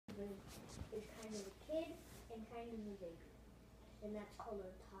and kind of a baby. And that's called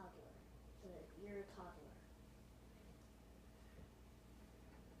a toddler. So you're a toddler.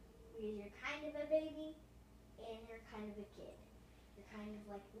 Because you're kind of a baby and you're kind of a kid. You're kind of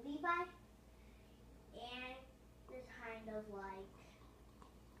like Levi and you're kind of like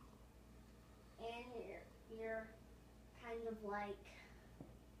you're kind of like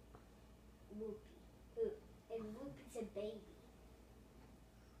Whoopi. And Whoopi's a baby.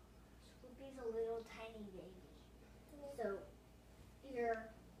 Whoopi's a little tiny baby. So you're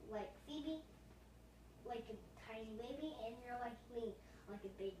like Phoebe, like a tiny baby, and you're like me, like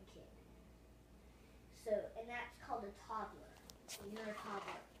a big kid. So, and that's called a toddler. You're a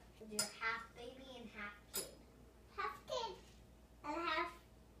toddler. You're half baby and half kid.